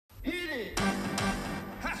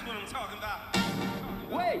talking about?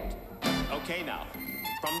 Wait! Okay, now,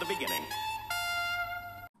 from the beginning.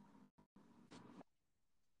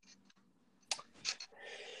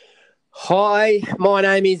 Hi, my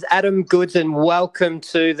name is Adam Goods and welcome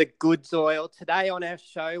to the Goods Oil. Today on our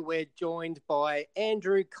show, we're joined by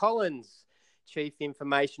Andrew Collins, Chief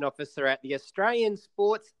Information Officer at the Australian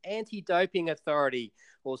Sports Anti-Doping Authority,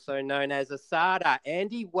 also known as ASADA.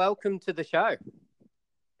 Andy, welcome to the show.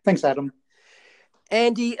 Thanks, Adam.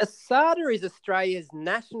 Andy, ASADA is Australia's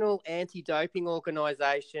national anti-doping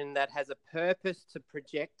organisation that has a purpose to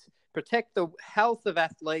protect the health of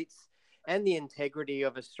athletes and the integrity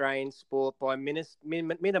of Australian sport by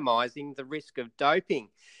minimising the risk of doping.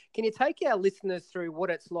 Can you take our listeners through what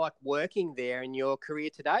it's like working there in your career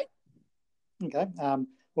to date? Okay.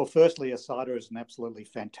 Well, firstly, ASADA is an absolutely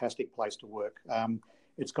fantastic place to work.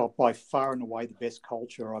 It's got by far and away the best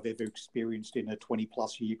culture I've ever experienced in a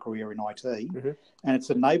 20-plus year career in IT. Mm-hmm. And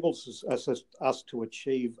it's enabled us to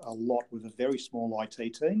achieve a lot with a very small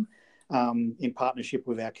IT team in partnership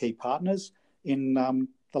with our key partners in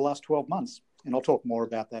the last 12 months. And I'll talk more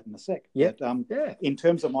about that in a sec. Yep. But, in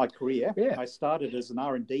terms of my career, I started as an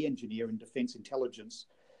R&D engineer in defence intelligence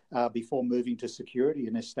before moving to security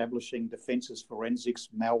and establishing defences, forensics,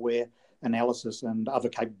 malware analysis and other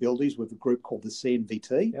capabilities with a group called the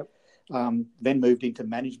CNVT. Yep. Then moved into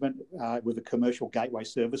management with a commercial gateway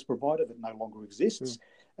service provider that no longer exists,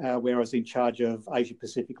 where I was in charge of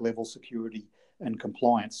Asia-Pacific level security and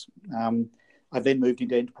compliance. I then moved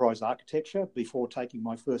into enterprise architecture before taking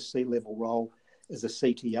my first C-level role as a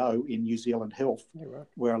CTO in New Zealand Health,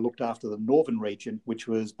 where I looked after the northern region, which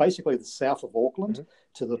was basically the south of Auckland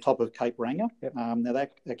to the top of Cape Ranga. Yep. Now,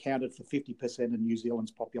 that accounted for 50% of New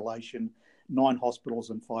Zealand's population, 9 hospitals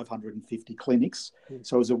and 550 clinics.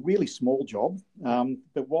 So it was a really small job,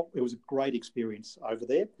 but it was a great experience over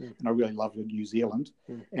there, and I really loved it in New Zealand.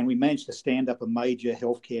 And we managed to stand up a major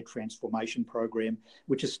healthcare transformation program,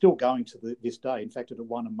 which is still going to this day. In fact, it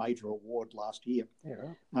won a major award last year.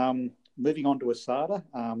 Moving on to ASADA.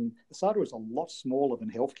 ASADA is a lot smaller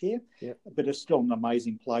than healthcare, but it's still an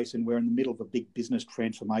amazing place, and we're in the middle of a big business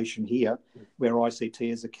transformation here, where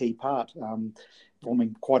ICT is a key part.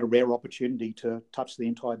 Forming quite a rare opportunity to touch the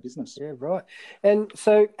entire business. Yeah, right. And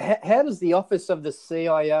so how does the Office of the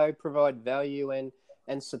CIO provide value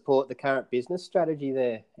and support the current business strategy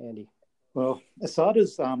there, Andy? Well,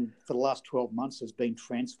 ASADA's for the last 12 months has been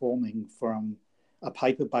transforming from a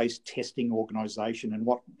paper-based testing organisation and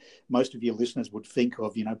what most of your listeners would think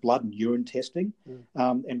of, blood and urine testing.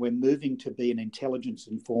 And we're moving to be an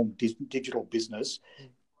intelligence-informed digital business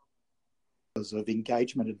of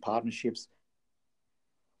engagement and partnerships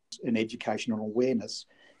and educational awareness.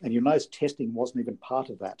 And you'll notice testing wasn't even part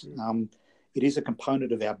of that. It is a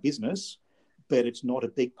component of our business, but it's not a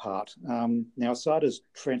big part. Now, ASADA's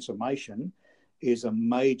transformation is a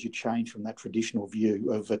major change from that traditional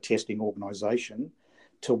view of a testing organisation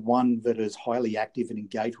to one that is highly active and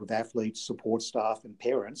engaged with athletes, support staff and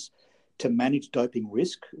parents to manage doping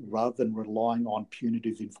risk rather than relying on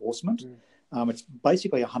punitive enforcement. It's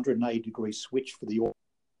basically a 180-degree switch for the organization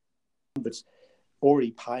that's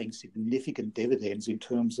already paying significant dividends in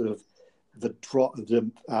terms of the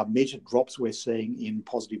measured drops we're seeing in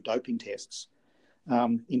positive doping tests.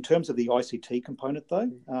 In terms of the ICT component,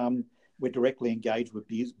 though, we're directly engaged with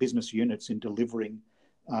business units in delivering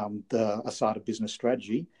the ASADA business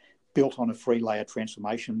strategy built on a 3-layer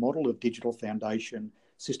transformation model of digital foundation,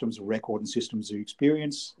 systems of record and systems of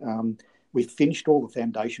experience. We've finished all the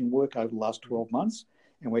foundation work over the last 12 months,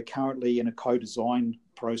 and we're currently in a co-design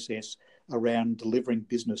process around delivering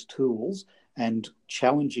business tools and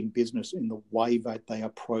challenging business in the way that they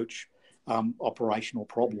approach operational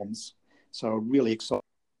problems. So really exciting.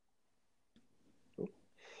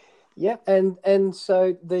 Yeah, and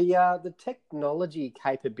so the technology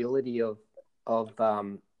capability of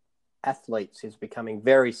athletes is becoming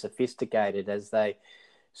very sophisticated as they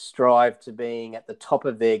strive to being at the top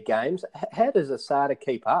of their games. How does ASADA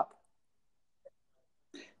keep up?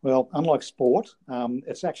 Well, unlike sport,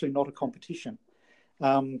 it's actually not a competition.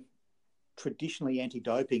 Traditionally,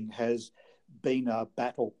 anti-doping has been a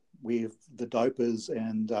battle with the dopers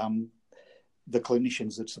and the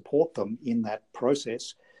clinicians that support them in that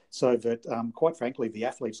process, so that, quite frankly, the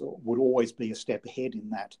athletes would always be a step ahead in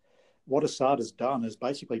that. What ASADA's done is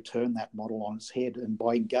basically turn that model on its head, and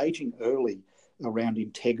by engaging early around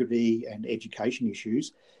integrity and education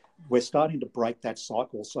issues, we're starting to break that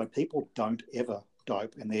cycle so people don't ever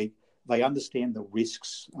dope, and they understand the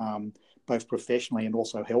risks, both professionally and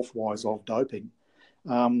also health-wise, of doping.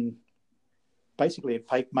 Basically,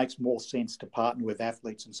 it makes more sense to partner with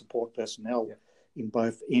athletes and support personnel in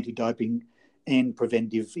both anti-doping and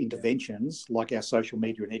preventive interventions like our social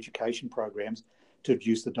media and education programs to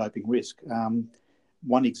reduce the doping risk.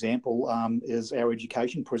 One example is our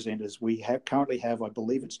education presenters. We currently have, I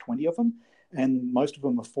believe it's 20 of them, and most of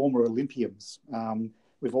them are former Olympians.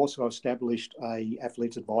 We've also established a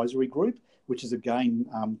athletes advisory group, which is again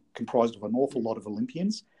comprised of an awful lot of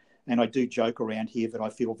Olympians. And I do joke around here that I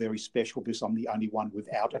feel very special because I'm the only one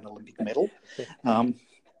without an Olympic medal.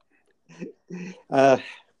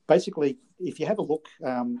 Basically, if you have a look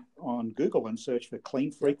on Google and search for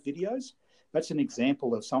Clean Freak videos, that's an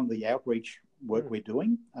example of some of the outreach work we're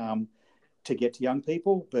doing to get to young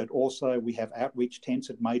people. But also we have outreach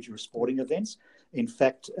tents at major sporting events. In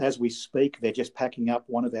fact, as we speak, they're just packing up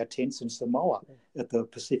one of our tents in Samoa at the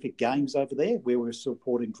Pacific Games over there, where we're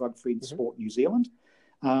supporting Drug-Free Sport New Zealand.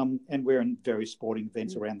 And we're in various sporting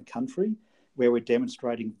events around the country where we're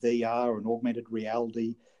demonstrating VR and augmented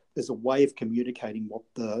reality as a way of communicating what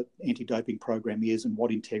the anti-doping program is and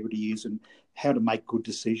what integrity is and how to make good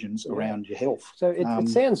decisions around your health. So it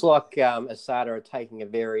sounds like ASADA are taking a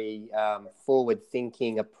very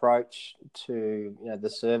forward-thinking approach to the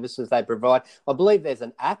services they provide. I believe there's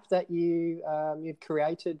an app that you've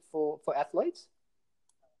created for athletes.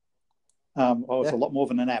 It's a lot more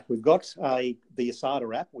than an app. We've got the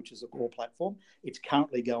ASADA app, which is a core platform. It's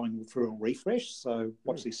currently going through a refresh, so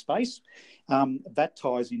watch this space. That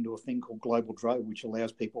ties into a thing called Global Dro, which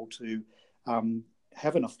allows people to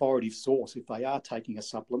have an authoritative source if they are taking a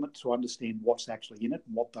supplement to understand what's actually in it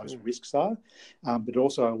and what those risks are. But it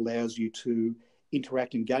also allows you to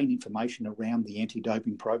interact and gain information around the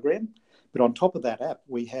anti-doping program. But on top of that app,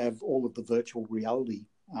 we have all of the virtual reality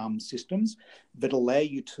systems that allow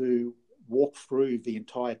you to walk through the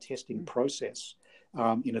entire testing process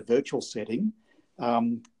in a virtual setting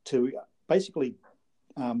to basically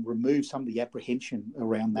remove some of the apprehension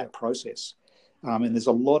around that process. And there's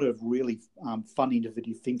a lot of really fun,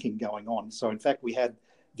 innovative thinking going on. So, in fact, we had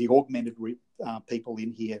the augmented people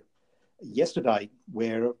in here yesterday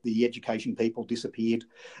where the education people disappeared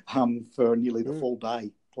for nearly the full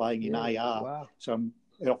day playing in AR. Wow. So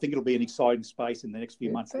I think it'll be an exciting space in the next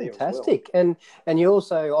few months. Fantastic. There as well. And you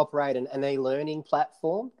also operate an e-learning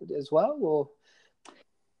platform as well, or?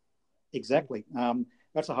 Exactly.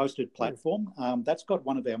 That's a hosted platform. That's got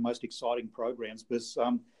one of our most exciting programs because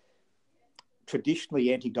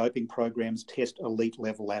traditionally anti-doping programs test elite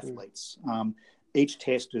level athletes. Each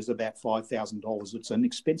test is about $5,000. It's an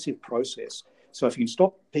expensive process. So if you can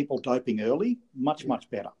stop people doping early, much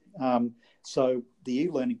better. So the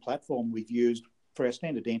e-learning platform we've used for our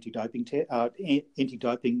standard anti-doping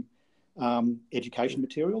education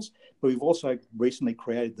materials, but we've also recently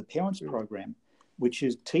created the Parents Program, which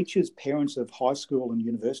teaches parents of high school and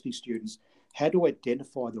university students how to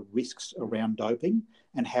identify the risks around doping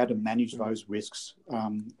and how to manage those risks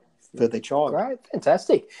for their child. Great,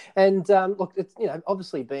 fantastic. And look, it's,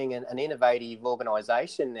 obviously being an innovative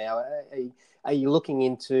organisation now, are you looking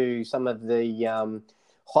into some of the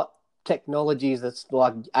hot technologies that's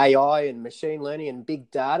like AI and machine learning and big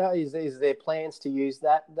data? Is there plans to use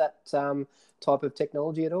that type of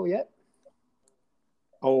technology at all yet?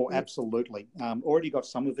 Oh, absolutely. Already got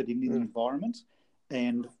some of it in the environment,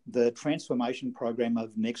 and the transformation program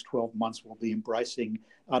over the next 12 months will be embracing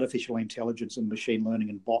artificial intelligence and machine learning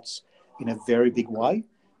and bots in a very big way,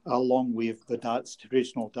 along with the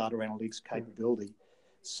traditional data analytics capability.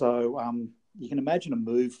 So you can imagine a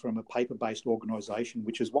move from a paper-based organisation,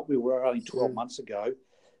 which is what we were only 12 months ago,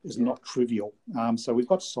 is not trivial. So we've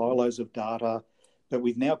got silos of data, but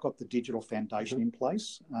we've now got the digital foundation in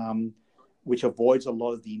place, which avoids a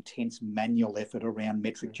lot of the intense manual effort around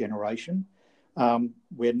metric generation.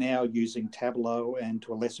 We're now using Tableau and,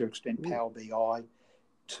 to a lesser extent, Power BI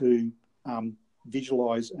to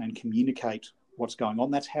visualise and communicate what's going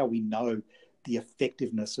on. That's how we know the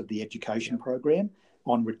effectiveness of the education program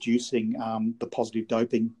on reducing the positive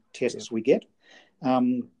doping tests we get.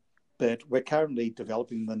 But we're currently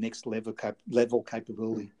developing the next level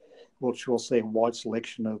capability, which will see a wide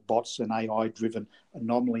selection of bots and AI-driven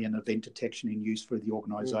anomaly and event detection in use for the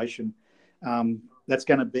organisation. That's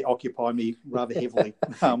going to occupy me rather heavily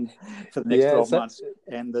for the next 12 months.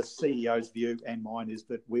 And the CEO's view and mine is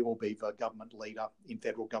that we will be the government leader in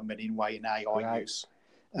federal government anyway in AI use.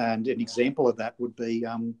 And an example of that would be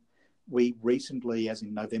we recently, as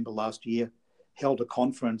in November last year, held a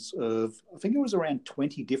conference of, I think it was around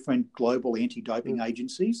 20 different global anti-doping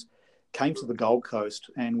agencies, came to the Gold Coast,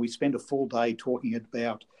 and we spent a full day talking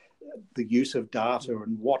about the use of data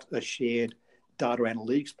and what a shared data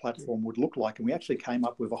analytics platform would look like. And we actually came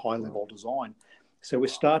up with a high-level design. So we're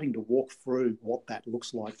starting to walk through what that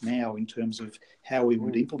looks like now in terms of how we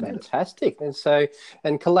would implement it. Fantastic.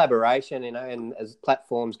 And collaboration, and as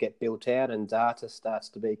platforms get built out and data starts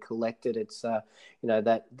to be collected, it's that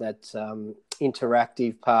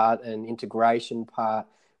interactive part and integration part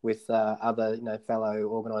with other fellow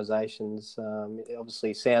organisations. It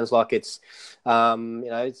obviously sounds like it's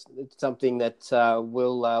it's something that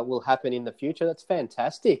will happen in the future. That's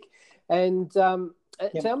fantastic. And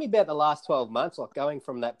tell me about the last 12 months, like going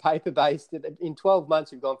from that paper-based. In 12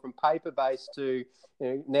 months, you've gone from paper-based to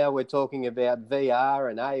now we're talking about VR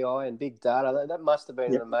and AI and big data. That must have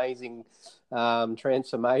been an amazing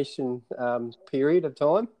transformation period of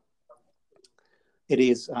time. It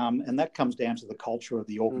is, and that comes down to the culture of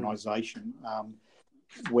the organisation,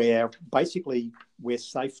 where basically we're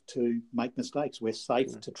safe to make mistakes, we're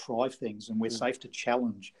safe to try things, and we're safe to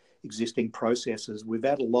challenge existing processes. We've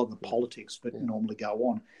had a lot of the politics that normally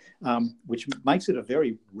go on, which makes it a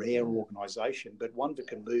very rare organisation, but one that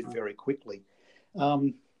can move very quickly.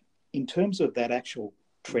 In terms of that actual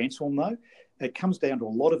transform, though, it comes down to a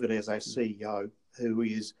lot of it as our CEO, who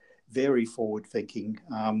is very forward-thinking.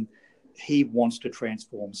 He wants to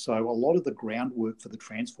transform. So a lot of the groundwork for the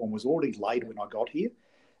transform was already laid when I got here.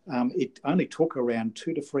 It only took around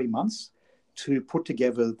 2 to 3 months to put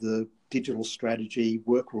together the digital strategy,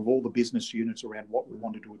 work with all the business units around what we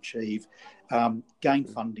wanted to achieve, gain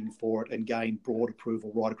funding for it, and gain broad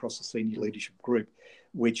approval right across the senior leadership group,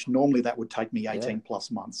 which normally that would take me 18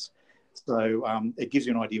 plus months. So it gives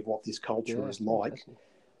you an idea of what this culture is like.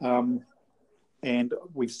 And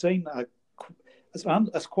we've seen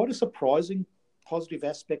it's quite a surprising positive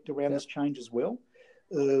aspect around this change as well.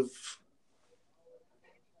 In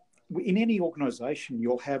any organisation,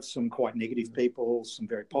 you'll have some quite negative people, some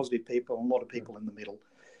very positive people, and a lot of people in the middle.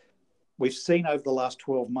 We've seen over the last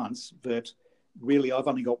 12 months that really I've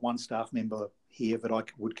only got one staff member here that I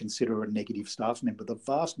would consider a negative staff member. The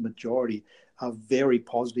vast majority are very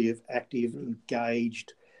positive, active,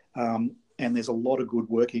 engaged, and there's a lot of good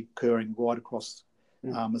work occurring right across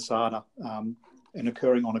ASADA. And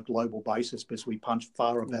occurring on a global basis because we punch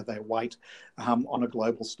far above our weight on a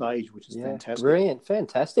global stage, which is fantastic. Brilliant,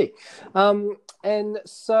 fantastic. And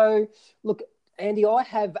so, look, Andy, I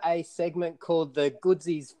have a segment called the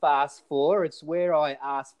Goodsies Fast Four. It's where I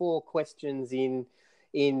ask 4 questions in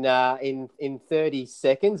 30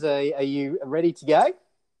 seconds. Are you ready to go?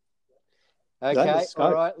 Okay,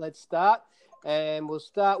 all right, let's start. And we'll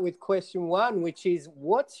start with question 1, which is,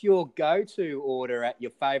 what's your go-to order at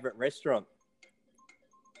your favourite restaurant?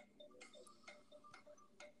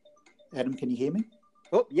 Adam, can you hear me?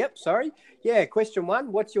 Oh, yep, sorry. Yeah, question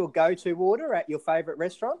 1, what's your go-to order at your favourite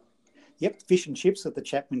restaurant? Yep, fish and chips at the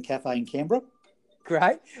Chapman Cafe in Canberra.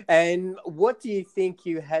 Great. And what do you think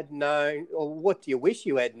you had known, or what do you wish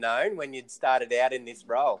you had known when you'd started out in this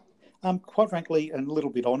role? Quite frankly, and a little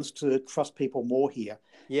bit honest, to trust people more here.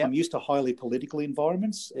 Yep. I'm used to highly political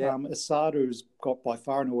environments. Yep. ASADA has got by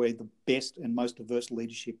far and away the best and most diverse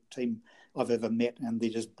leadership team I've ever met, and they're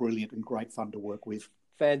just brilliant and great fun to work with.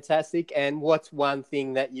 Fantastic. And what's one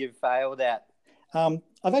thing that you've failed at?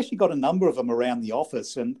 I've actually got a number of them around the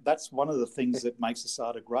office, and that's one of the things that makes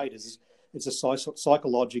ASADA great. Is it's a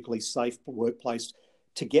psychologically safe workplace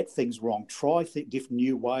to get things wrong. Try different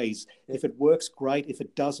new ways. If it works, great. If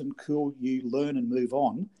it doesn't, cool. You learn and move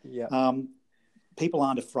on. People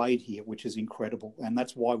aren't afraid here, which is incredible, and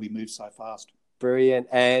that's why we move so fast. Brilliant.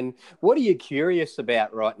 And what are you curious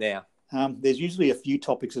about right now? There's usually a few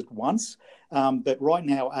topics at once, but right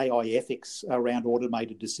now AI ethics around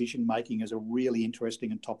automated decision-making is a really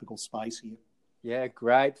interesting and topical space here. Yeah,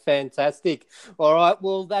 great. Fantastic. All right,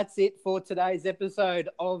 well, that's it for today's episode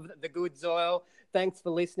of The Good Soil. Thanks for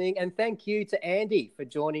listening, and thank you to Andy for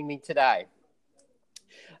joining me today.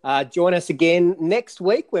 Join us again next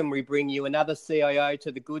week when we bring you another CIO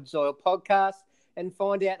to the Good Soil podcast and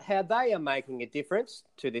find out how they are making a difference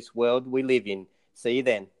to this world we live in. See you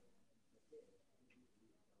then.